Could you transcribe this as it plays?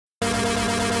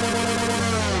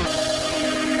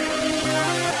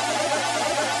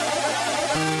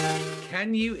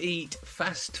Can you eat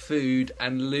fast food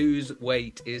and lose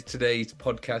weight is today's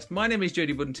podcast. My name is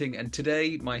Jody Bunting, and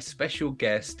today my special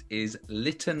guest is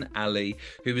Liton Ali,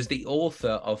 who is the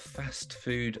author of Fast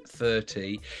Food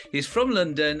 30. He's from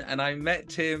London, and I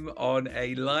met him on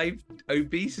a live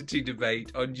obesity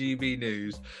debate on GB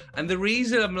News. And the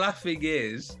reason I'm laughing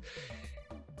is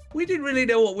we didn't really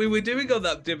know what we were doing on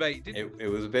that debate, did we? It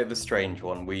was a bit of a strange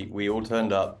one. We all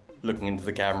turned up looking into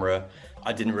the camera.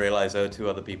 I didn't realise there were two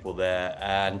other people there,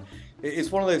 and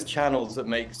it's one of those channels that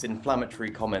makes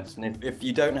inflammatory comments. And if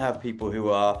you don't have people who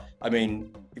are,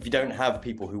 if you don't have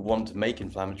people who want to make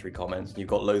inflammatory comments, and you've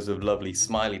got loads of lovely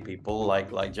smiley people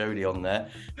like Jody on there,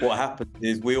 what happens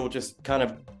is we all just kind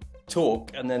of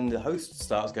talk, and then the host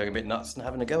starts going a bit nuts and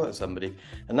having a go at somebody,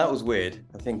 and that was weird.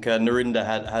 I think Narinda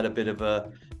had a bit of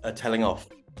a telling off.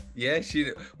 Yeah,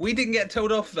 we didn't get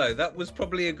told off though. That was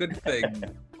probably a good thing.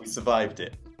 We survived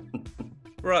it.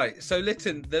 Right, so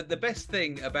Liton, the best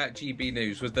thing about GB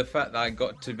News was the fact that I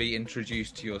got to be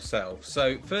introduced to yourself.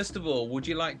 So first of all, would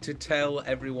you like to tell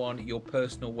everyone your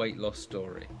personal weight loss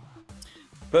story?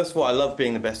 First of all, I love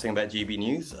being the best thing about GB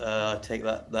News. I take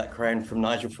that crown from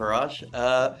Nigel Farage.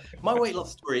 My weight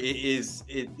loss story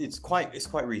it's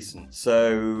quite recent.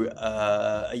 So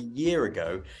a year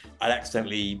ago, I'd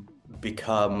accidentally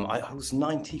become, I was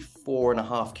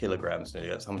 94.5 kilograms nearly.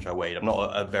 That's how much I weighed. I'm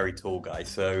not a very tall guy,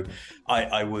 so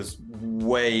I was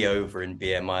way over in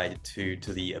BMI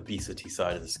to the obesity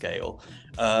side of the scale.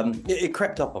 It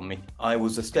crept up on me. I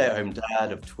was a stay-at-home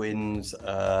dad of twins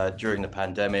during the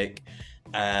pandemic,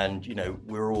 and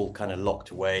we were all kind of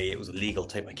locked away. It was illegal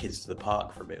to take my kids to the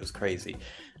park for a bit. It was crazy.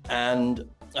 And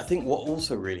I think what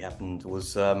also really happened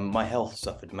was my health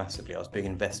suffered massively. I was being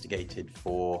investigated I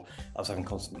was having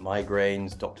constant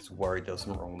migraines. Doctors were worried there was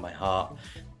something wrong with my heart.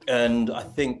 And I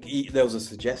think there was a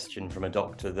suggestion from a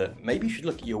doctor that maybe you should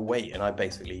look at your weight. And I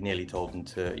basically nearly told him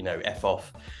to, F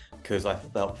off, because I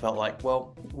felt like,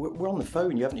 well, we're on the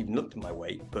phone. You haven't even looked at my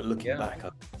weight. But looking back,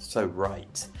 I'm so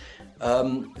right.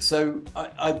 So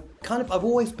I've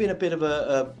always been a bit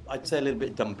of I'd say a little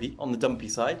bit dumpy, on the dumpy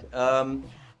side.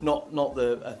 Not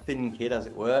a thin kid, as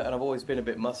it were, and I've always been a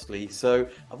bit muscly. So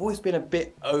I've always been a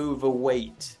bit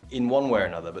overweight in one way or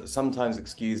another, but sometimes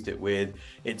excused it with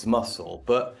it's muscle.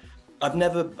 But I've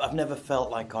never felt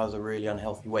like I was a really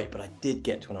unhealthy weight, but I did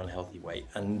get to an unhealthy weight,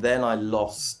 and then I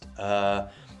lost.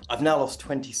 I've now lost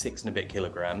 26 and a bit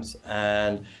kilograms,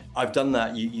 and I've done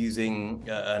that using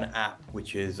an app,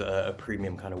 which is a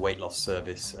premium kind of weight loss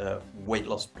service, weight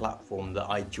loss platform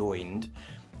that I joined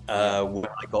when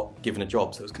I got given a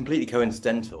job. So it was completely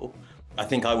coincidental. I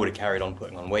think I would have carried on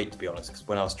putting on weight, to be honest, because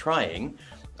when I was trying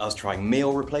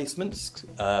meal replacements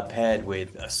paired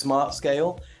with a smart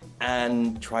scale,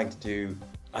 and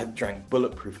I drank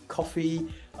bulletproof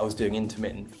coffee, I was doing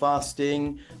intermittent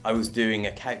fasting, I was doing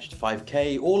a couched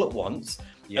 5K all at once,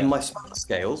 and my smart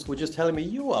scales were just telling me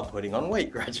you are putting on weight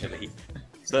gradually.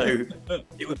 So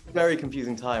it was a very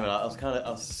confusing time, and I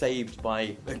was saved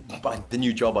by the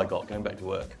new job I got, going back to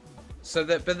work. So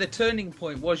but the turning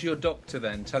point was your doctor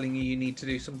then telling you need to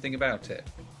do something about it?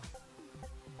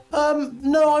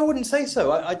 No, I wouldn't say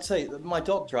so. I'd say that my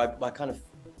doctor, I kind of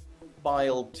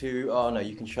filed to, oh no,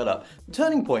 you can shut up. The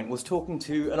turning point was talking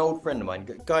to an old friend of mine,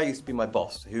 a guy who used to be my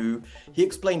boss, he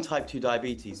explained type 2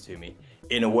 diabetes to me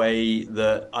in a way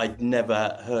that I'd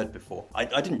never heard before. I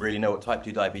didn't really know what type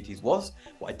 2 diabetes was.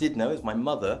 What I did know is my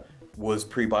mother was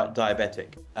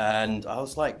pre-diabetic, and I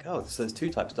was like, oh, so there's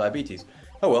two types of diabetes.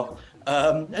 Oh well,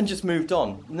 and just moved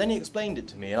on. And then he explained it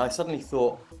to me, and I suddenly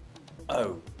thought,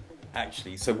 oh,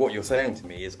 actually, so what you're saying to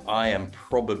me is I am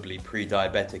probably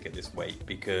pre-diabetic at this weight,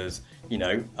 because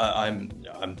I'm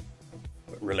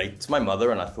related to my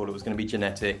mother, and I thought it was going to be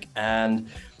genetic. And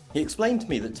he explained to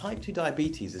me that type 2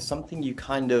 diabetes is something you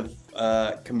kind of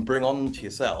can bring on to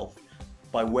yourself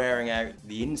by wearing out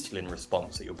the insulin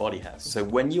response that your body has. So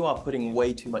when you are putting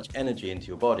way too much energy into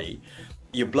your body,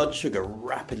 your blood sugar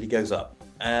rapidly goes up.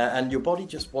 And your body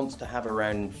just wants to have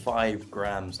around 5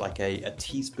 grams, like a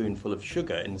teaspoonful of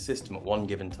sugar in the system at one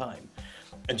given time.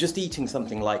 And just eating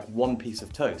something like one piece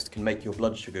of toast can make your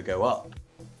blood sugar go up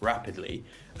rapidly.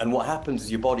 And what happens is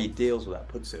your body deals with that,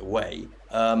 puts it away.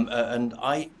 And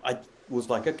I was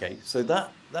like, okay, so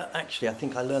that actually, I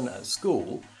think I learned that at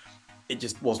school. It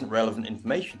just wasn't relevant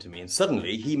information to me. And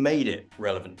suddenly he made it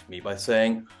relevant to me by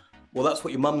saying, well, that's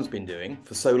what your mum's been doing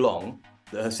for so long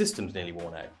that her system's nearly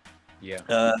worn out. Yeah.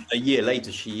 A year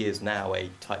later, she is now a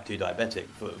type 2 diabetic,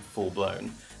 full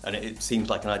blown, and it seems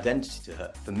like an identity to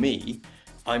her. For me,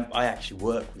 I actually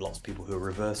work with lots of people who are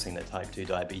reversing their type 2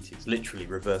 diabetes, literally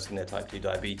reversing their type 2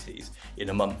 diabetes in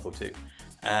a month or two.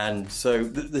 And so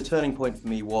the turning point for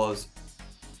me was,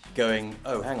 going,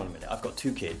 oh, hang on a minute, I've got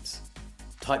 2 kids.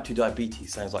 Type 2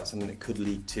 diabetes sounds like something that could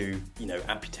lead to, you know,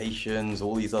 amputations,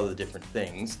 all these other different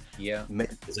things. Yeah.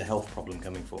 Maybe there's a health problem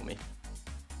coming for me.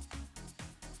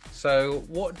 So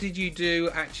what did you do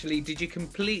actually? Did you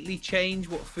completely change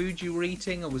what food you were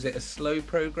eating, or was it a slow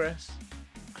progress?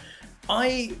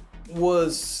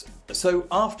 So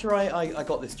after I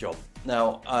got this job,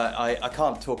 now I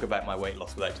can't talk about my weight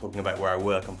loss without talking about where I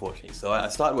work, unfortunately. So I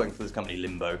started working for this company,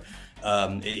 Limbo.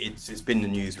 It's been in the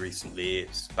news recently.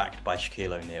 It's backed by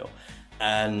Shaquille O'Neal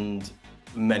and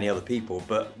many other people.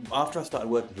 But after I started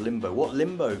working for Limbo, what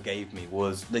Limbo gave me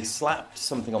was they slapped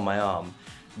something on my arm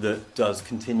that does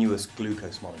continuous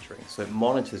glucose monitoring. So it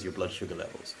monitors your blood sugar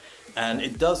levels. And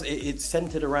it's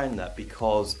centered around that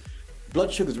because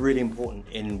blood sugar is really important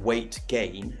in weight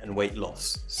gain and weight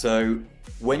loss. So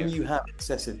when you have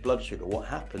excessive blood sugar, what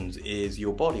happens is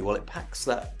your body, well, it packs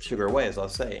that sugar away, as I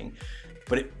was saying,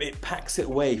 but it packs it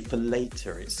away for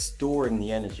later. It's storing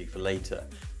the energy for later.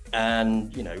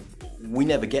 And, you know, we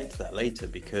never get to that later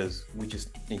because we just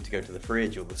need to go to the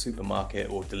fridge or the supermarket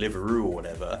or Deliveroo or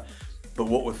whatever. But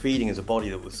what we're feeding is a body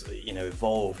that was, you know,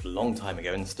 evolved a long time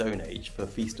ago in the Stone Age for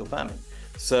feast or famine.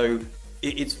 So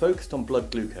it's focused on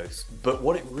blood glucose, but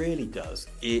what it really does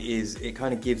is it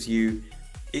kind of gives you,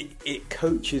 it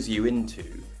coaches you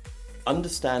into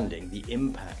understanding the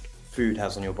impact food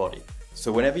has on your body.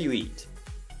 So whenever you eat,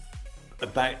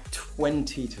 about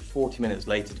 20 to 40 minutes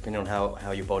later, depending on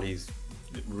how your body's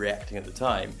reacting at the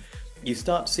time, you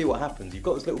start to see what happens. You've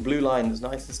got this little blue line that's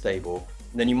nice and stable,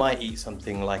 and then you might eat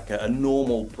something like a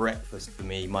normal breakfast for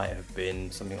me might have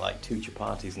been something like 2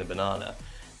 chapatis and a banana.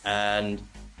 And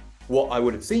what I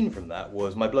would have seen from that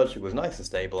was my blood sugar was nice and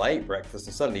stable. I ate breakfast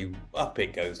and suddenly up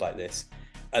it goes like this.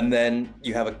 And then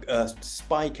you have a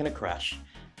spike and a crash.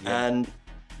 Yeah. And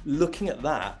looking at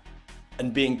that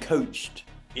and being coached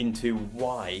into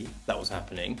why that was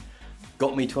happening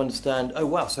got me to understand, oh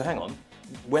wow, so hang on,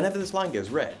 whenever this line goes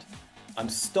red, I'm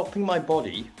stopping my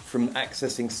body from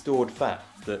accessing stored fat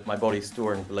that my body's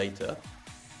storing for later.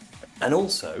 And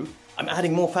also, I'm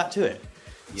adding more fat to it.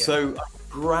 Yeah. So I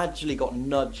gradually got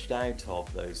nudged out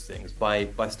of those things by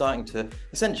starting to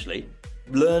essentially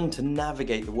learn to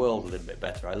navigate the world a little bit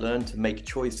better. I learned to make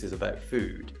choices about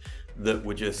food that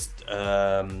were just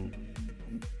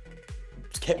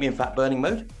kept me in fat burning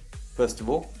mode, first of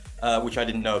all, which I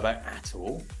didn't know about at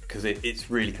all because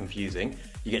it's really confusing.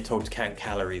 You get told to count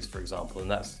calories, for example,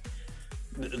 and that's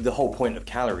the whole point of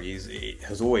calories. It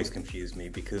has always confused me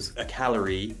because a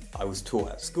calorie, I was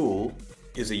taught at school,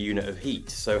 is a unit of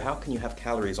heat. So how can you have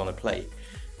calories on a plate?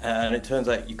 And it turns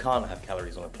out you can't have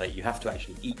calories on a plate. You have to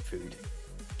actually eat food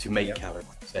to make calories,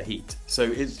 heat. So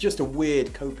it's just a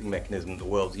weird coping mechanism that the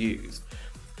world's used.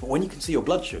 But when you can see your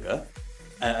blood sugar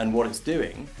and what it's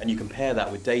doing, and you compare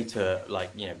that with data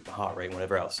like, you know, heart rate and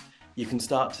whatever else, you can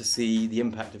start to see the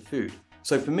impact of food.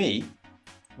 So for me,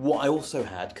 what I also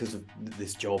had, because of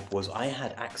this job, was I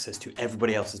had access to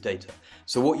everybody else's data.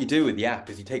 So what you do with the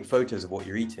app is you take photos of what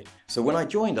you're eating. So when I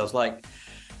joined, I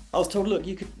was told, look,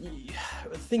 you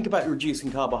think about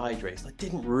reducing carbohydrates. I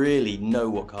didn't really know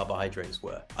what carbohydrates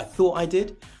were. I thought I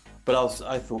did, but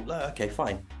I thought, okay,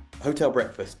 fine. Hotel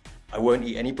breakfast. I won't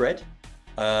eat any bread.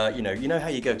 You know how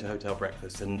you go to hotel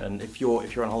breakfast, and if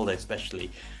you're on holiday especially,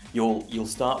 you'll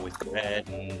start with bread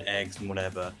and eggs and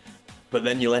whatever. But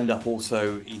then you'll end up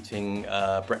also eating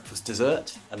breakfast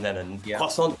dessert and then a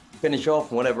croissant to finish off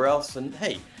and whatever else. And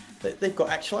hey, they've got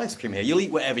actual ice cream here. You'll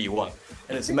eat whatever you want.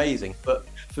 And it's amazing. But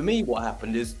for me, what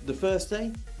happened is the first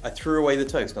day, I threw away the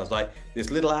toast. And I was like,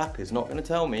 this little app is not going to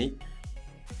tell me,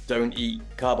 don't eat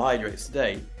carbohydrates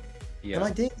today. Yeah. And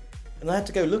I did. And I had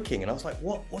to go looking. And I was like,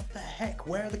 what the heck?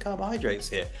 Where are the carbohydrates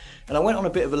here? And I went on a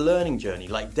bit of a learning journey,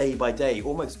 like day by day,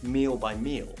 almost meal by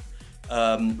meal.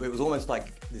 It was almost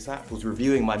like this app was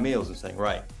reviewing my meals and saying,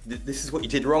 right, this is what you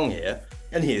did wrong here,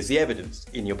 and here's the evidence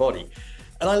in your body.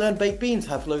 And I learned baked beans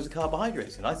have loads of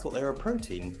carbohydrates, and I thought they were a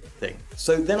protein thing.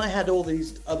 So then I had all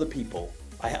these other people.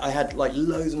 I had like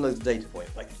loads and loads of data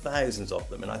points, like thousands of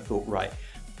them, and I thought, right,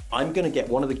 I'm going to get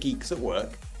one of the geeks at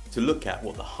work to look at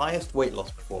what the highest weight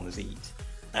loss performers eat,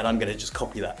 and I'm going to just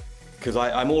copy that, because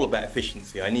I'm all about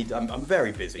efficiency. I'm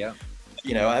very busy. Yeah.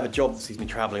 You know, I have a job that sees me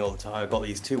traveling all the time. I've got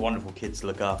these 2 wonderful kids to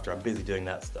look after. I'm busy doing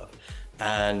that stuff.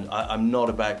 And I'm not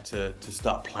about to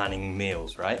start planning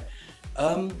meals, right?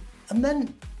 And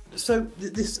then, so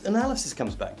this analysis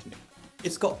comes back to me.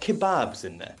 It's got kebabs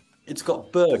in there. It's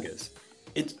got burgers.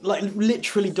 It's like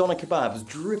literally doner kebabs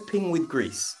dripping with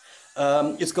grease.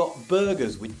 It's got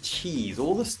burgers with cheese,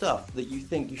 all the stuff that you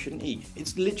think you shouldn't eat.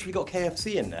 It's literally got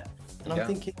KFC in there. And I'm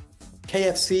thinking,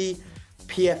 KFC,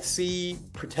 PFC,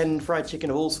 pretend fried chicken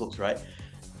of all sorts, right?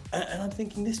 And I'm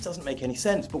thinking, this doesn't make any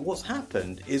sense. But what's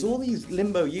happened is all these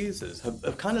limbo users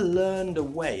have kind of learned a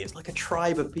way. It's like a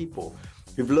tribe of people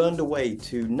who've learned a way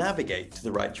to navigate to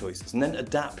the right choices and then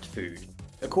adapt food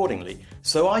accordingly.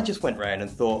 So I just went around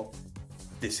and thought,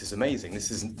 this is amazing.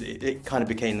 It kind of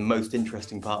became the most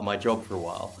interesting part of my job for a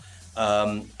while.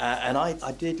 And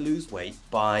I did lose weight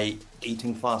by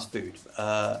eating fast food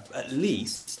at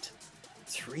least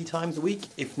 3 times a week,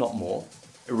 if not more,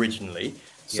 originally.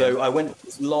 So I went through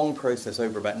this long process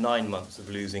over about 9 months of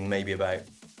losing maybe about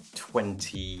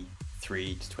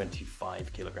 23 to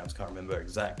 25 kilograms, can't remember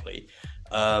exactly.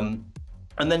 And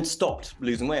then stopped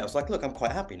losing weight. I was like, look, I'm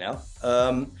quite happy now.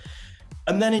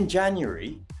 And then in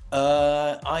January,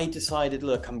 I decided,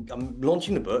 look, I'm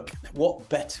launching the book. What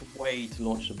better way to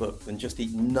launch the book than just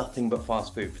eat nothing but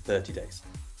fast food for 30 days?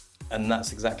 And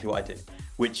that's exactly what I did,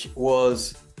 which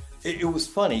was, it was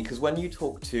funny because when you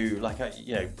talk to,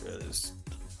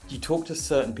 you talk to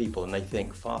certain people and they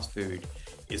think fast food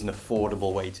is an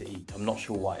affordable way to eat. I'm not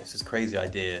sure why. It's this crazy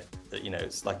idea that,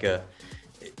 it's like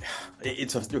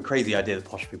it's a crazy idea that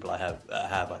posh people have,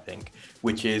 I think,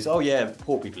 which is, oh yeah,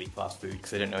 poor people eat fast food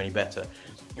because they don't know any better.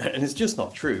 And it's just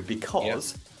not true,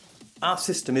 because our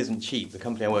system isn't cheap. The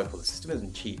company I work for, the system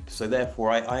isn't cheap. So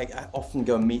therefore, I often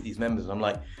go and meet these members and I'm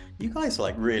like, you guys are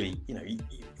like really, you're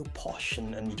posh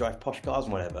and you drive posh cars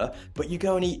and whatever, but you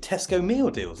go and eat Tesco meal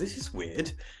deals. This is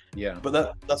weird. Yeah.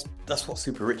 But that's what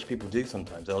super rich people do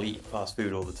sometimes. They'll eat fast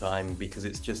food all the time because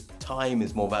it's just, time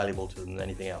is more valuable to them than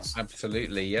anything else.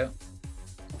 Absolutely, yeah.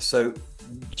 So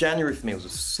January for me was a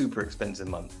super expensive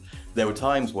month. There were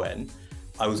times when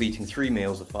I was eating 3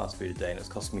 meals of fast food a day and it was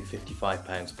costing me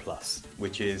 £55 plus,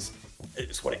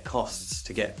 it's what it costs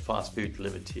to get fast food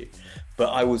delivered to you. But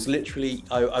I was literally,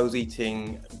 I was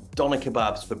eating doner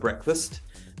kebabs for breakfast.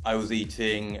 I was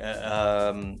eating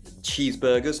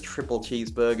cheeseburgers, triple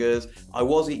cheeseburgers. I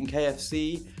was eating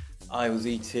KFC.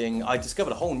 I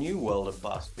discovered a whole new world of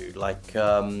fast food. Like,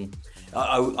 I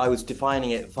was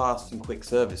defining it fast and quick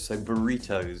service. So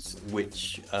burritos,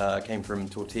 which came from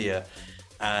tortilla,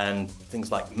 and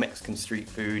things like Mexican street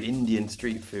food, Indian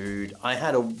street food. I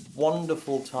had a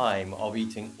wonderful time of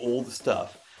eating all the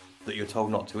stuff that you're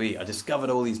told not to eat. I discovered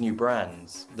all these new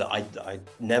brands that I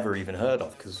never even heard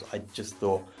of because I just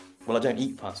thought, well, I don't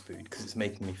eat fast food because it's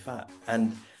making me fat.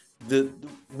 And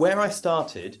where I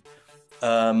started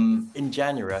in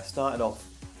January, I started off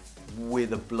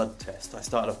with a blood test. I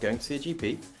started off going to see a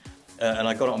GP and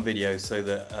I got it on video so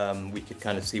that we could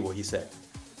kind of see what he said.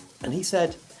 And he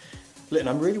said, Liton,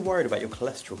 I'm really worried about your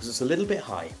cholesterol because it's a little bit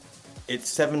high.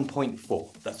 It's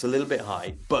 7.4. That's a little bit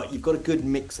high, but you've got a good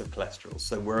mix of cholesterol,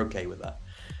 so we're okay with that.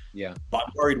 Yeah. But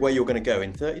I'm worried where you're going to go.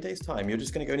 In 30 days' time, you're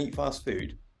just going to go and eat fast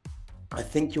food. I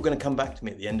think you're going to come back to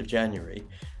me at the end of January,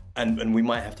 and we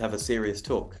might have to have a serious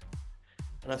talk.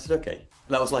 And I said, okay.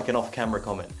 That was like an off-camera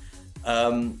comment.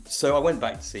 So I went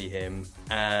back to see him,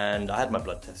 and I had my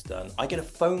blood test done. I get a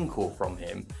phone call from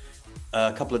him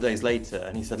a couple of days later,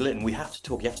 and he said, Liton, we have to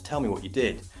talk. You have to tell me what you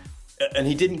did. And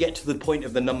he didn't get to the point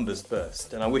of the numbers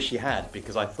first, and I wish he had,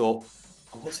 because I thought,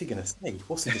 oh, what's he going to say?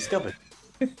 What's he discovered?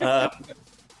 And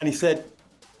he said,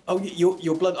 oh,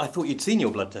 your blood, I thought you'd seen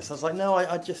your blood test. I was like, no,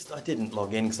 I didn't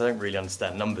log in because I don't really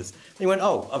understand numbers. And he went,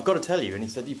 oh, I've got to tell you. And he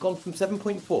said, you've gone from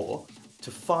 7.4 to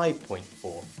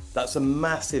 5.4. That's a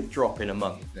massive drop in a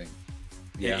month.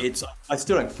 Yeah. I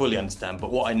still don't fully understand, but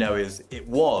what I know is it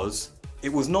was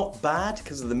not bad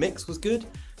because the mix was good.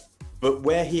 But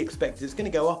where he expected it's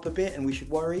going to go up a bit and we should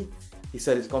worry, he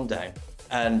said it's gone down.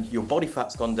 And your body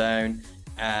fat's gone down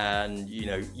and,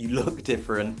 you look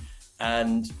different.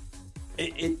 And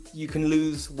you can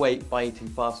lose weight by eating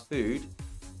fast food.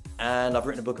 And I've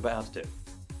written a book about how to do it.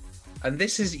 And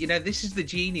this is the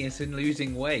genius in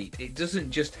losing weight. It doesn't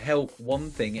just help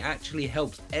one thing. It actually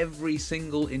helps every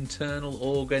single internal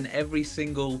organ, every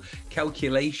single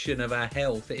calculation of our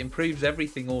health. It improves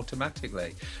everything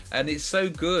automatically. And it's so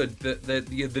good that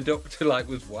the doctor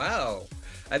was, wow.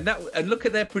 And look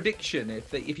at their prediction.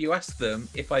 If you ask them,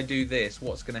 if I do this,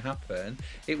 what's going to happen?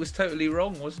 It was totally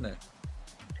wrong, wasn't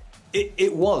it?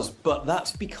 It was, but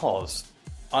that's because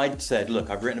I'd said, look,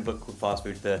 I've written a book called Fast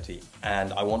Food 30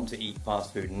 and I want to eat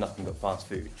fast food and nothing but fast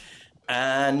food.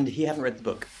 And he hadn't read the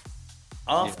book.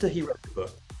 After he read the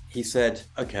book, he said,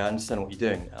 okay, I understand what you're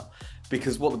doing now.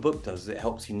 Because what the book does is it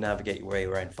helps you navigate your way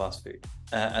around fast food.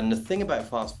 And the thing about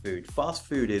fast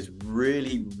food is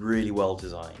really, really well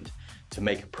designed to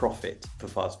make a profit for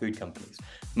fast food companies.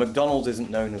 McDonald's isn't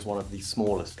known as one of the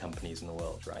smallest companies in the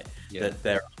world, right? Yeah.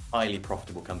 They're a highly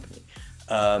profitable company.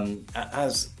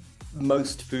 As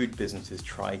most food businesses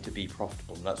try to be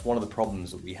profitable, and that's one of the problems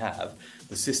that we have.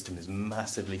 The system is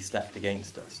massively stacked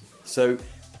against us. So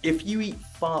if you eat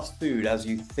fast food as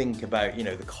you think about, you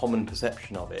know, the common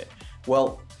perception of it,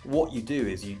 well, what you do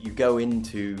is you go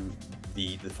into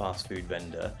the fast food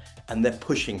vendor and they're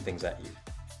pushing things at you.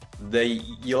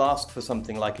 You'll ask for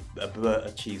something like a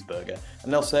cheeseburger,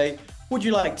 and they'll say, would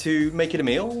you like to make it a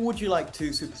meal? Would you like to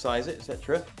supersize it,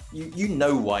 etc.? You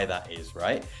know why that is,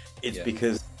 right? It's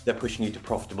because they're pushing you to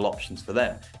profitable options for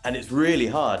them. And it's really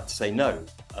hard to say no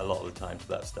a lot of the time to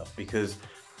that stuff, because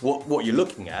what you're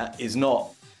looking at is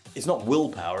not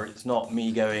willpower. It's not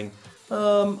me going,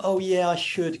 oh yeah, I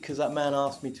should because that man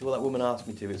asked me to, or that woman asked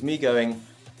me to. It's me going,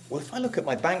 well, if I look at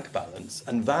my bank balance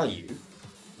and value,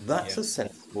 that's a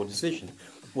sensible decision.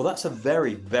 Well, that's a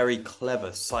very, very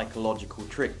clever psychological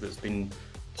trick that's been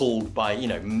pulled by, you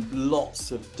know,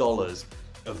 lots of dollars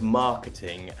of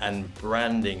marketing and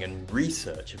branding and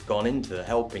research have gone into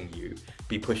helping you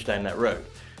be pushed down that road.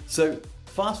 So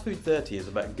Fast Food 30 is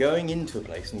about going into a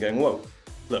place and going, whoa,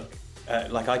 look,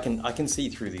 like I can see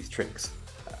through these tricks,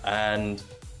 and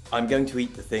I'm going to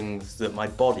eat the things that my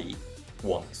body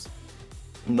wants,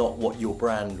 not what your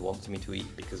brand wants me to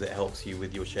eat because it helps you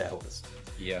with your shareholders.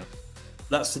 Yeah.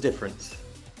 That's the difference.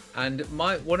 And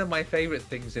one of my favourite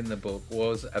things in the book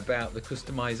was about the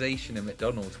customization in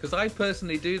McDonald's, because I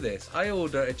personally do this. I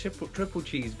order a triple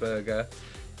cheeseburger,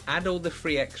 add all the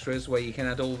free extras where you can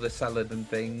add all the salad and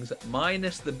things,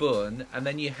 minus the bun, and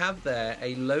then you have there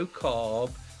a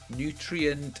low-carb,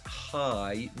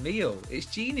 nutrient-high meal. It's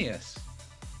genius.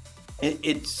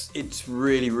 It's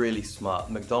really, really smart.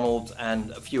 McDonald's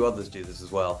and a few others do this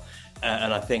as well.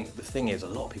 And I think the thing is, a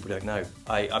lot of people don't know.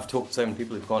 I've talked to so many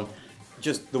people who've gone,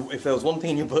 if there was one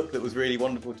thing in your book that was really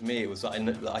wonderful to me, it was that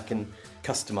I can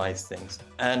customize things.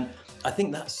 And I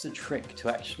think that's the trick to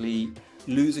actually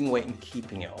losing weight and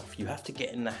keeping it off. You have to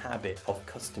get in the habit of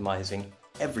customizing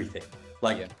everything,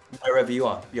 wherever you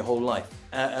are, your whole life.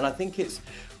 And I think it's,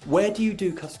 where do you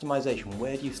do customization?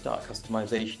 Where do you start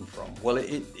customization from? Well,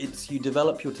 it's you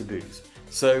develop your taboos.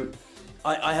 So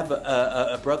I have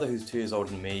a brother who's 2 years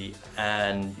older than me,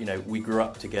 and you know, we grew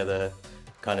up together,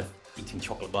 kind of eating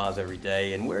chocolate bars every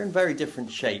day, and we're in very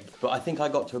different shape, but I think I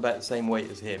got to about the same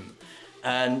weight as him,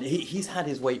 and he's had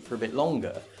his weight for a bit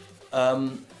longer,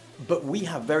 but we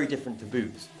have very different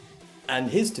taboos. And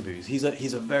his taboos, he's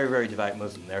a very, very devout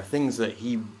Muslim. There are things that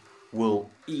he will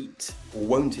eat, or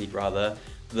won't eat rather,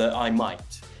 that I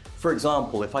might. For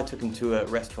example, if I took him to a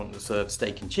restaurant that serves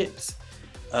steak and chips,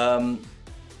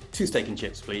 2 steak and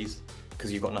chips please,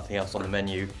 because you've got nothing else on the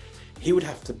menu, he would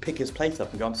have to pick his plate up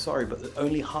and go, I'm sorry, but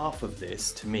only half of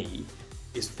this to me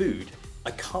is food.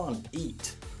 I can't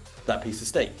eat that piece of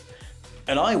steak.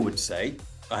 And I would say,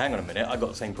 oh, hang on a minute, I've got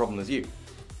the same problem as you.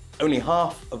 Only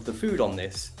half of the food on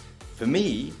this, for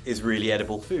me, is really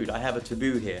edible food. I have a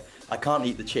taboo here. I can't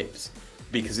eat the chips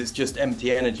because it's just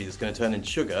empty energy that's going to turn into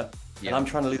sugar, and I'm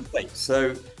trying to lose weight.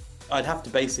 So I'd have to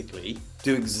basically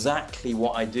do exactly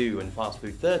what I do in Fast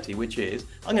Food 30, which is,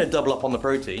 I'm going to double up on the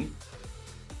protein.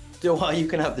 You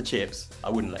can have the chips. I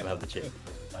wouldn't let him have the chips.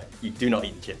 You do not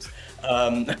eat the chips.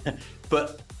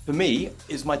 But for me,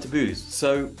 it's my taboos.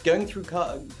 So going through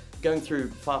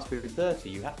Fast Food 30,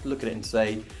 you have to look at it and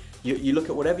say, you look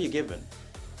at whatever you're given.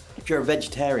 If you're a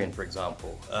vegetarian, for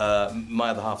example, my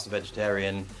other half's a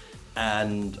vegetarian,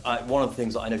 and one of the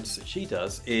things that I notice that she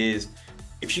does is,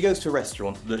 if she goes to a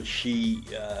restaurant that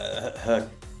her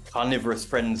carnivorous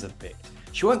friends have picked,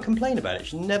 she won't complain about it.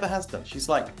 She never has done. She's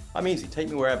like, I'm easy, take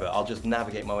me wherever, I'll just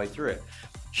navigate my way through it.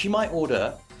 She might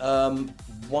order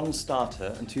 1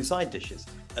 starter and 2 side dishes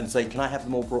and say, can I have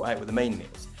them all brought out with the main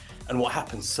meals? And what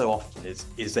happens so often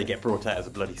is they get brought out as a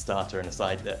bloody starter and a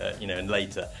side, and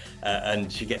later, and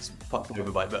she gets fucked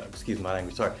over by it. But excuse my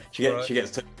language, sorry. She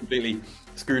gets completely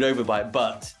screwed over by it.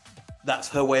 But that's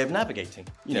her way of navigating.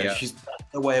 She's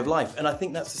her way of life, and I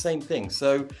think that's the same thing.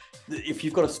 So if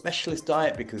you've got a specialist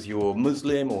diet because you're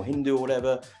Muslim or Hindu or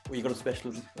whatever, or you've got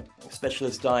a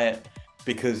specialist diet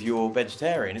because you're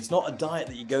vegetarian, it's not a diet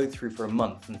that you go through for a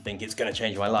month and think it's going to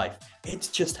change my life. It's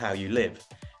just how you live.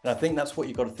 And I think that's what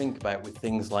you've got to think about with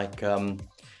things like,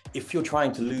 if you're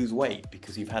trying to lose weight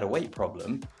because you've had a weight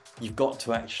problem, you've got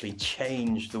to actually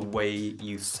change the way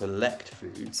you select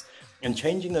foods, and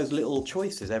changing those little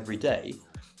choices every day.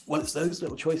 Well, it's those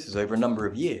little choices over a number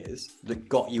of years that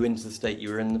got you into the state you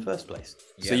were in the first place.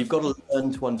 Yeah. So you've got to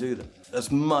learn to undo them. That's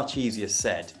much easier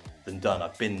said than done.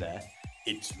 I've been there.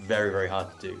 It's very, very hard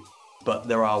to do, but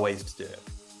there are ways to do it.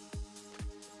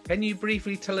 Can you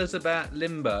briefly tell us about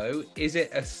Limbo? Is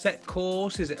it a set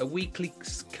course? Is it a weekly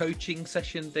coaching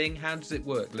session thing? How does it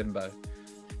work, Limbo?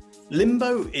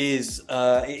 Limbo is,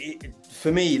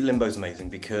 for me, Limbo is amazing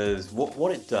because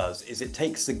what it does is it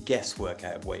takes the guesswork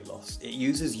out of weight loss. It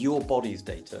uses your body's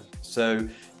data. So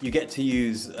you get to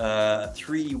use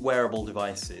 3 wearable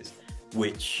devices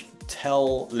which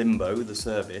tell Limbo, the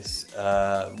service,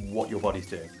 what your body's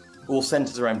doing. All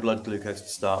centers around blood glucose to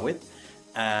start with.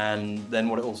 And then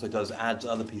what it also does, adds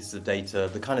other pieces of data,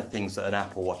 the kind of things that an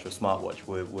Apple Watch or smartwatch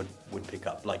would pick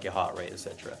up, like your heart rate,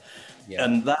 etc. Yeah.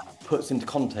 And that puts into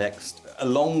context,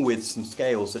 along with some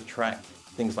scales that track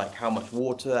things like how much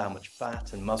water, how much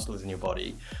fat and muscle is in your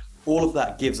body. All of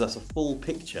that gives us a full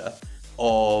picture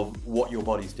of what your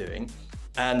body's doing.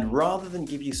 And rather than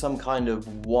give you some kind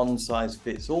of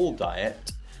one-size-fits-all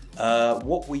diet,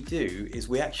 what we do is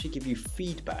we actually give you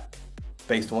feedback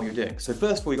based on what you're doing. So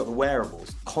first of all, you've got the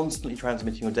wearables constantly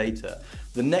transmitting your data.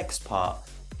 The next part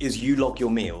is you log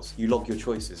your meals, you log your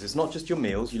choices. It's not just your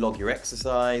meals, you log your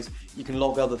exercise, you can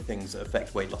log other things that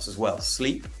affect weight loss as well.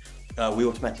 Sleep, we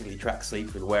automatically track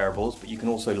sleep with wearables, but you can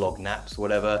also log naps,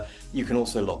 whatever. You can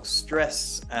also log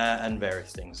stress and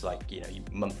various things like, your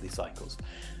monthly cycles.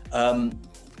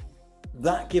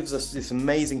 That gives us this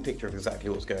amazing picture of exactly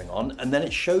what's going on. And then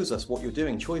it shows us what you're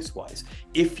doing choice-wise.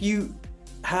 If you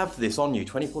have this on you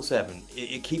 24/7,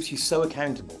 it keeps you so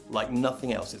accountable like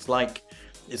nothing else. It's like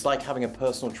having a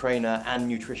personal trainer and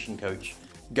nutrition coach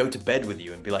go to bed with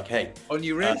you and be like, hey, on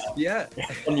your wrist,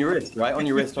 on your wrist, right? On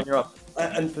your wrist, on your arm.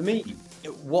 And for me,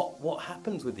 what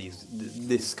happens with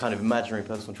this kind of imaginary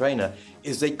personal trainer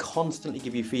is they constantly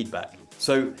give you feedback.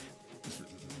 So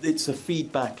it's a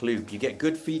feedback loop. You get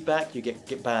good feedback, you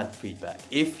get bad feedback.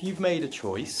 If you've made a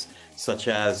choice, such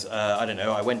as, I don't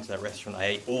know, I went to that restaurant, I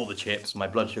ate all the chips, my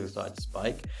blood sugar started to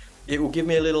spike, it will give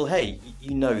me a little, hey,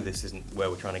 this isn't where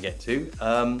we're trying to get to.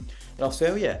 And I'll say,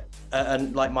 oh yeah.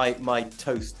 And like my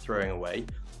toast throwing away,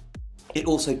 it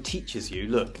also teaches you,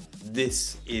 look,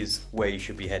 this is where you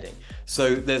should be heading.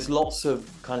 So there's lots of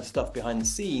kind of stuff behind the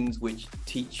scenes which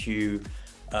teach you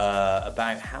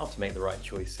about how to make the right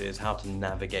choices, how to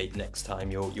navigate next time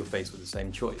you're faced with the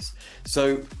same choice.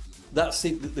 So that's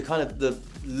the kind of the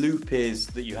loop is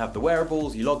that you have the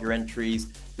wearables, you log your entries.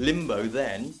 Limbo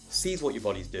then sees what your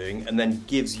body's doing and then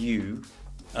gives you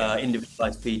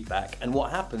individualized feedback. And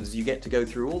what happens is you get to go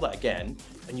through all that again,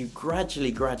 and you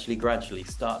gradually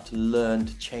start to learn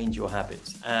to change your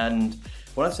habits. And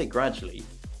when I say gradually,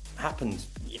 it happens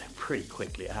pretty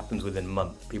quickly. It happens within a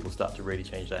month. People start to really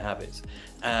change their habits.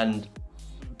 And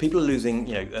people are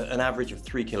losing, an average of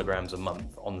 3 kilograms a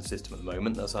month on the system at the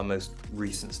moment. That's our most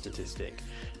recent statistic.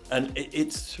 And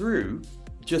it's through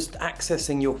just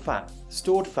accessing your fat.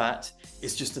 Stored fat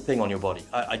is just a thing on your body.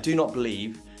 I do not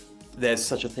believe there's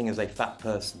such a thing as a fat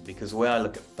person, because the way I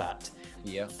look at fat,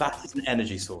 fat is an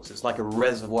energy source. It's like a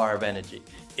reservoir of energy.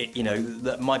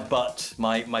 My butt,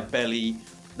 my belly,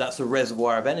 that's a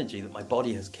reservoir of energy that my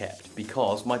body has kept,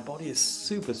 because my body is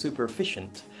super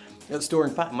efficient at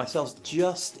storing fat in my cells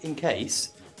just in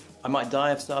case I might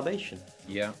die of starvation.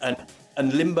 Yeah.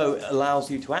 And Limbo allows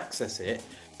you to access it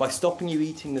by stopping you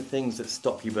eating the things that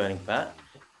stop you burning fat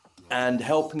and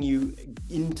helping you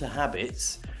into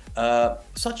habits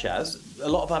such as a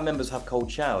lot of our members have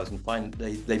cold showers and find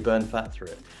they burn fat through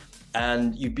it.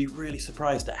 And you'd be really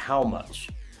surprised at how much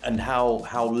and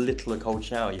how little a cold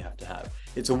shower you have to have.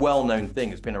 It's a well-known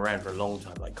thing. It's been around for a long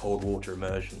time, like cold water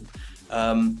immersion.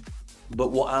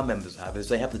 But what our members have is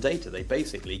they have the data. They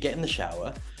basically get in the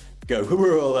shower, go,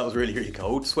 oh, that was really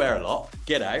cold, swear a lot,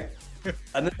 get out,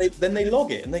 and then they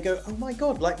log it and they go, oh my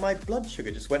God, like my blood sugar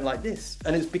just went like this.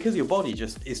 And it's because your body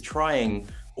just is trying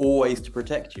always to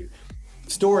protect you.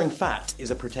 Storing fat is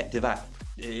a protective act.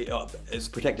 It's a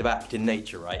protective act in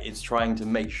nature, right? It's trying to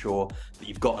make sure that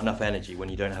you've got enough energy when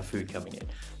you don't have food coming in.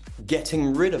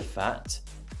 Getting rid of fat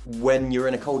when you're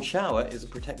in a cold shower is a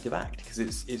protective act, because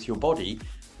it's your body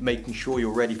making sure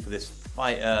you're ready for this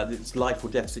fight, this life or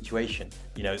death situation.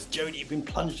 It's Jody, you've been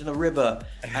plunged in a river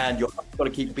and your heart's got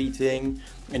to keep beating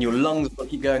and your lungs got to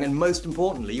keep going, and most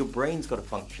importantly, your brain's got to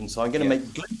function. So I'm going to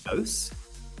make glucose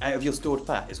out of your stored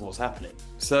fat is what's happening.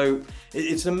 So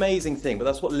it's an amazing thing, but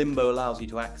that's what Limbo allows you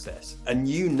to access, and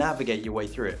you navigate your way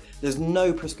through it. There's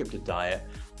no prescriptive diet.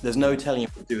 There's no telling you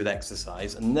what to do with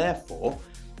exercise, and therefore,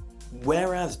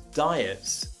 whereas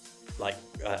diets, like,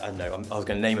 I don't know, I was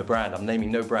going to name a brand, I'm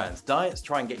naming no brands. Diets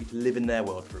try and get you to live in their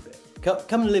world for a bit.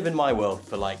 Come and live in my world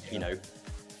for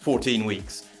 14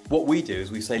 weeks. What we do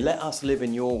is we say, let us live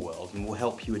in your world and we'll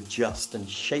help you adjust and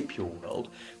shape your world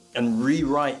and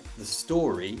rewrite the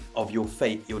story of your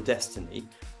fate, your destiny,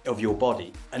 of your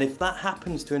body. And if that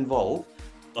happens to involve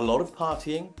a lot of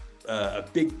partying, a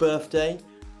big birthday,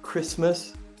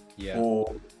 Christmas,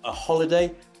 or a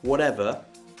holiday, whatever,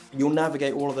 you'll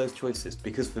navigate all of those choices.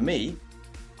 Because for me,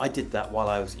 I did that while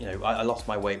I was, I lost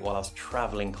my weight while I was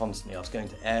traveling constantly. I was going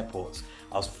to airports.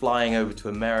 I was flying over to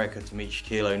America to meet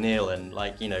Shaquille O'Neal, and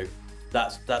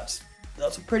that's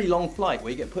a pretty long flight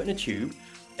where you get put in a tube.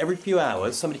 Every few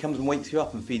hours, somebody comes and wakes you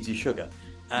up and feeds you sugar,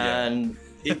 and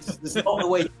it's not the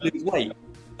way to lose weight.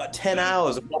 10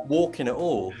 hours of not walking at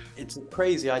all. It's a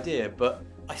crazy idea, but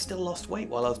I still lost weight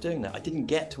while I was doing that. I didn't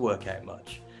get to work out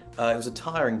much. It was a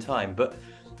tiring time, but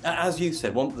as you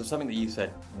said, something that you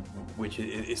said, which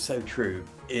is so true,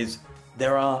 is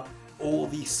there are all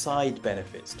these side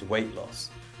benefits to weight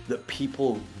loss that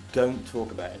people don't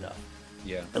talk about enough.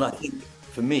 Yeah. And I think,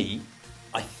 for me,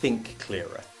 I think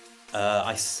clearer.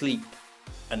 I sleep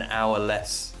an hour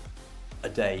less a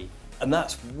day. And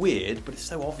that's weird, but it's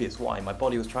so obvious why. My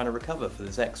body was trying to recover for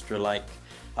this extra,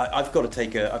 I've got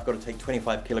to take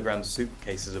 25 kilograms of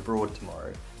suitcases abroad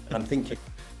tomorrow. And I'm thinking,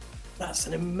 that's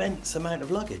an immense amount of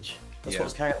luggage. That's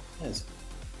what's carrying upstairs.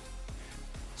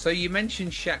 So you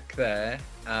mentioned Shaq there,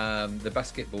 the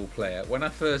basketball player. When I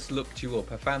first looked you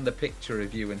up, I found the picture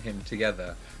of you and him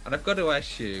together. And I've got to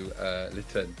ask you,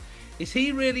 Liton, is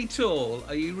he really tall?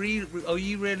 Are you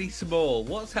really small?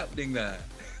 What's happening there?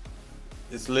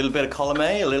 It's a little bit of column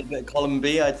A, a little bit of column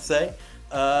B, I'd say.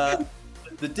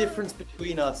 The difference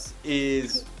between us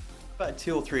is about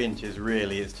 2 or 3 inches,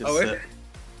 really. It's just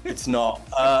it's not.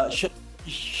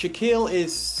 Shaquille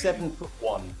is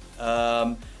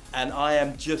 7'1", and I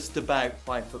am just about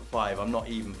 5'5". I'm not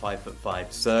even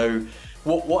 5'5". So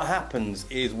what happens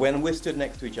is when we're stood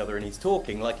next to each other and he's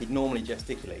talking, like he'd normally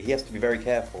gesticulate, he has to be very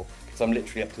careful because I'm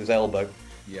literally up to his elbow.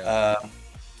 Yeah.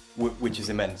 Which is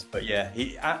immense. But yeah,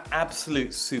 he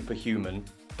absolute superhuman,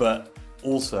 but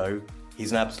also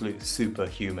he's an absolute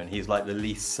superhuman. He's like the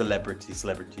least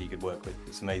celebrity you could work with.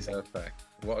 It's amazing. Perfect.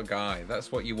 What a guy.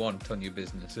 That's what you want on your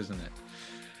business, isn't it?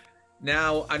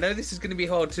 Now, I know this is going to be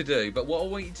hard to do, but what I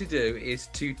want you to do is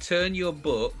to turn your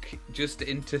book just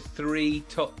into 3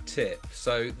 top tips.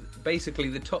 So basically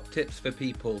the top tips for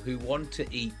people who want to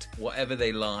eat whatever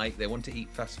they like, they want to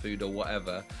eat fast food or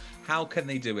whatever. How can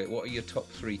they do it? What are your top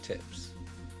 3 tips?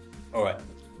 All right.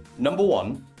 Number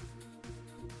 1,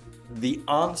 the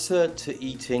answer to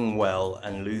eating well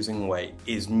and losing weight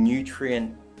is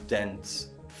nutrient-dense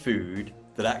food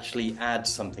that actually adds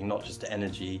something, not just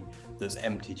energy that's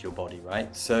empty to your body,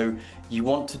 right? So you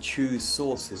want to choose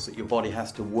sources that your body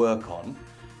has to work on,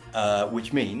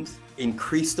 which means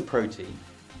increase the protein,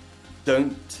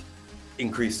 don't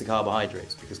increase the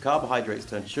carbohydrates, because carbohydrates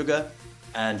turn to sugar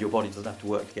and your body doesn't have to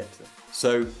work to get to them.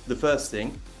 So the first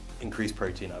thing, increase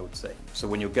protein, I would say. So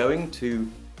when you're going to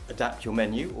adapt your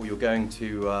menu, or you're going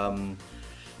to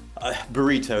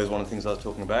burrito is one of the things I was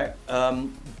talking about,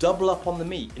 double up on the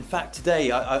meat. In fact,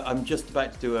 today I'm just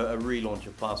about to do a relaunch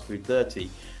of Fast Food 30,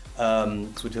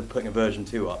 because we're putting a version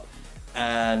 2 up.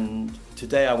 And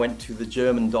today I went to the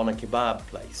German doner kebab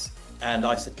place, and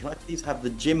I said, can I please have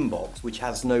the gym box, which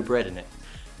has no bread in it?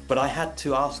 But I had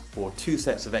to ask for 2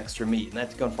 sets of extra meat, and I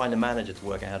had to go and find a manager to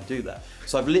work out how to do that.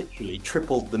 So I've literally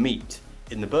tripled the meat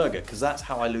in the burger, because that's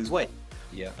how I lose weight.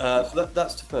 Yeah. So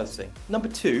that's the first thing. Number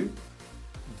 2,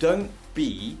 don't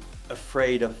be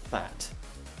afraid of fat.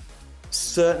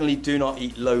 Certainly do not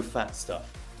eat low-fat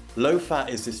stuff. Low-fat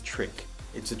is this trick.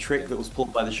 It's a trick that was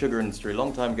pulled by the sugar industry a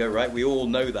long time ago, right? We all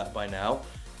know that by now.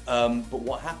 But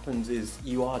what happens is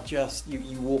you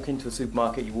walk into a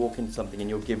supermarket, you walk into something and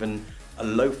you're given a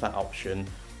low-fat option.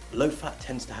 Low-fat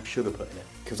tends to have sugar put in it,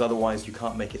 because otherwise you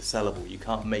can't make it sellable. You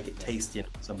can't make it tasty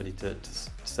enough for somebody to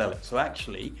sell it. So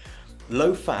actually,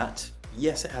 low-fat,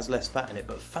 yes, it has less fat in it,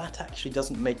 but fat actually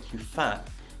doesn't make you fat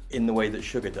in the way that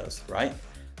sugar does, right?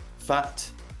 Fat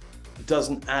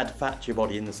doesn't add fat to your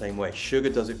body in the same way. Sugar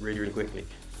does it really, really quickly.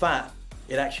 Fat,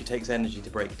 it actually takes energy to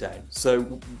break down.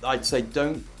 So I'd say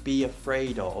don't be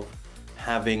afraid of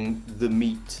having the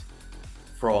meat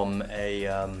from a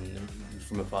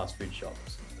fast food shop.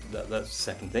 That's the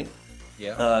second thing.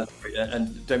 Yeah.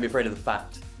 And don't be afraid of the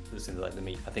fat that's in like the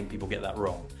meat. I think people get that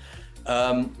wrong.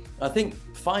 I think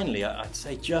finally, I'd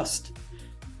say just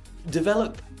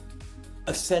develop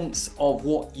a sense of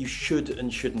what you should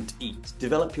and shouldn't eat.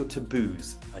 Develop your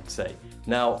taboos, I'd say.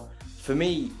 Now, for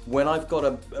me, when I've got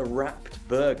a wrapped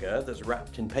burger that's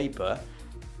wrapped in paper,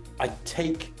 I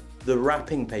take the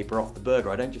wrapping paper off the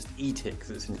burger. I don't just eat it because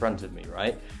it's in front of me,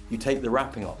 right? You take the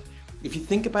wrapping off. If you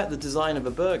think about the design of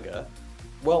a burger,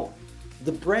 well,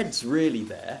 the bread's really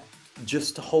there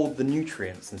just to hold the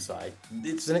nutrients inside.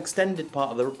 It's an extended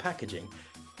part of the packaging.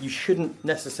 You shouldn't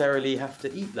necessarily have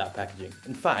to eat that packaging.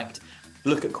 In fact,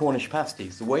 look at Cornish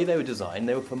pasties. The way they were designed,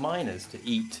 they were for miners to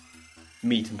eat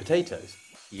meat and potatoes.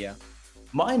 Yeah.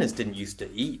 miners didn't used to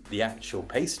eat the actual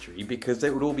pastry because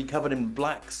it would all be covered in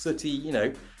black, sooty,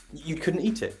 you couldn't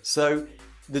eat it. So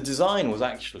the design was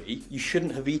actually, you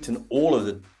shouldn't have eaten all of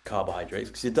the carbohydrates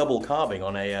because you're double carbing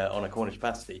on a Cornish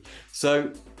pasty.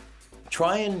 So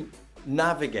try and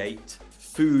navigate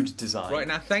food design. Right,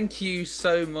 now thank you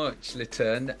so much,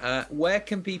 Liton. Where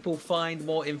can people find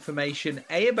more information,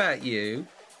 A, about you,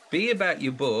 B, about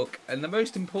your book, and the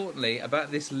most importantly,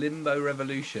 about this limbo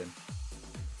revolution?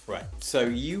 Right, so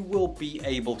you will be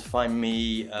able to find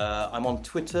me, I'm on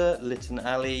Twitter, Liton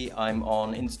Ali, I'm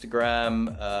on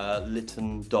Instagram,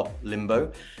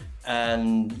 liton.limbo,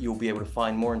 and you'll be able to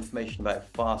find more information about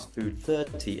Fast Food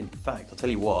 30. In fact, I'll tell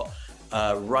you what,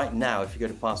 right now, if you go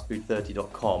to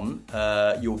fastfood30.com,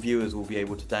 your viewers will be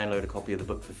able to download a copy of the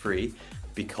book for free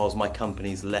because my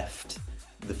company's left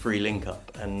the free link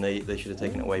up and they should have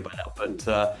taken it away by now.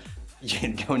 But you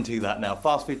can go and do that now,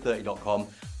 fastfood30.com.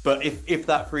 But if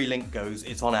that free link goes,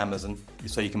 it's on Amazon,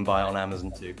 so you can buy it on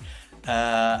Amazon too.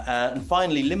 And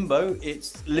finally, Limbo,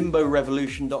 it's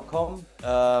limborevolution.com.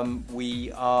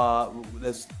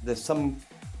 There's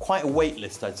quite a wait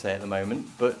list, I'd say, at the moment,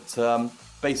 but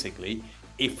basically,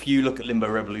 if you look at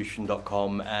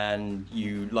limborevolution.com and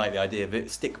you like the idea of it,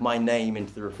 stick my name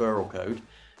into the referral code,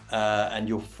 and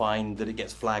you'll find that it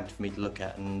gets flagged for me to look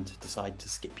at and decide to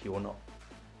skip you or not.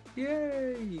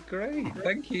 Yay, great.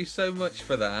 Thank you so much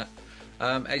for that.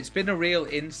 It's been a real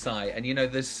insight, and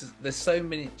there's so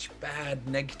much bad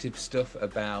negative stuff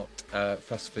about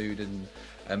fast food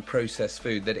and processed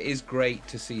food that it is great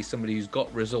to see somebody who's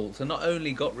got results, and not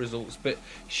only got results but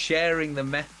sharing the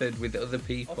method with other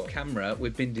people. Off camera,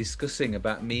 we've been discussing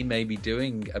about me maybe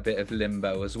doing a bit of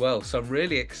limbo as well, so I'm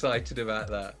really excited about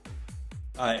that.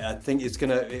 I think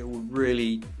it will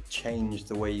really change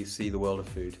the way you see the world of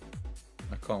food.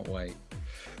 I can't wait.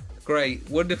 Great,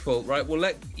 wonderful. Right, we'll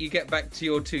let you get back to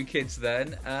your two kids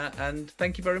then, and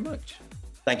thank you very much.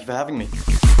 Thank you for having me.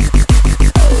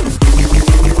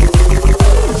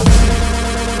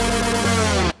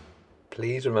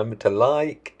 Please remember to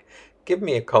like, give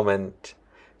me a comment,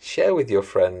 share with your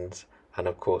friends, and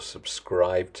of course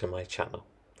subscribe to my channel.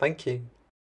 Thank you.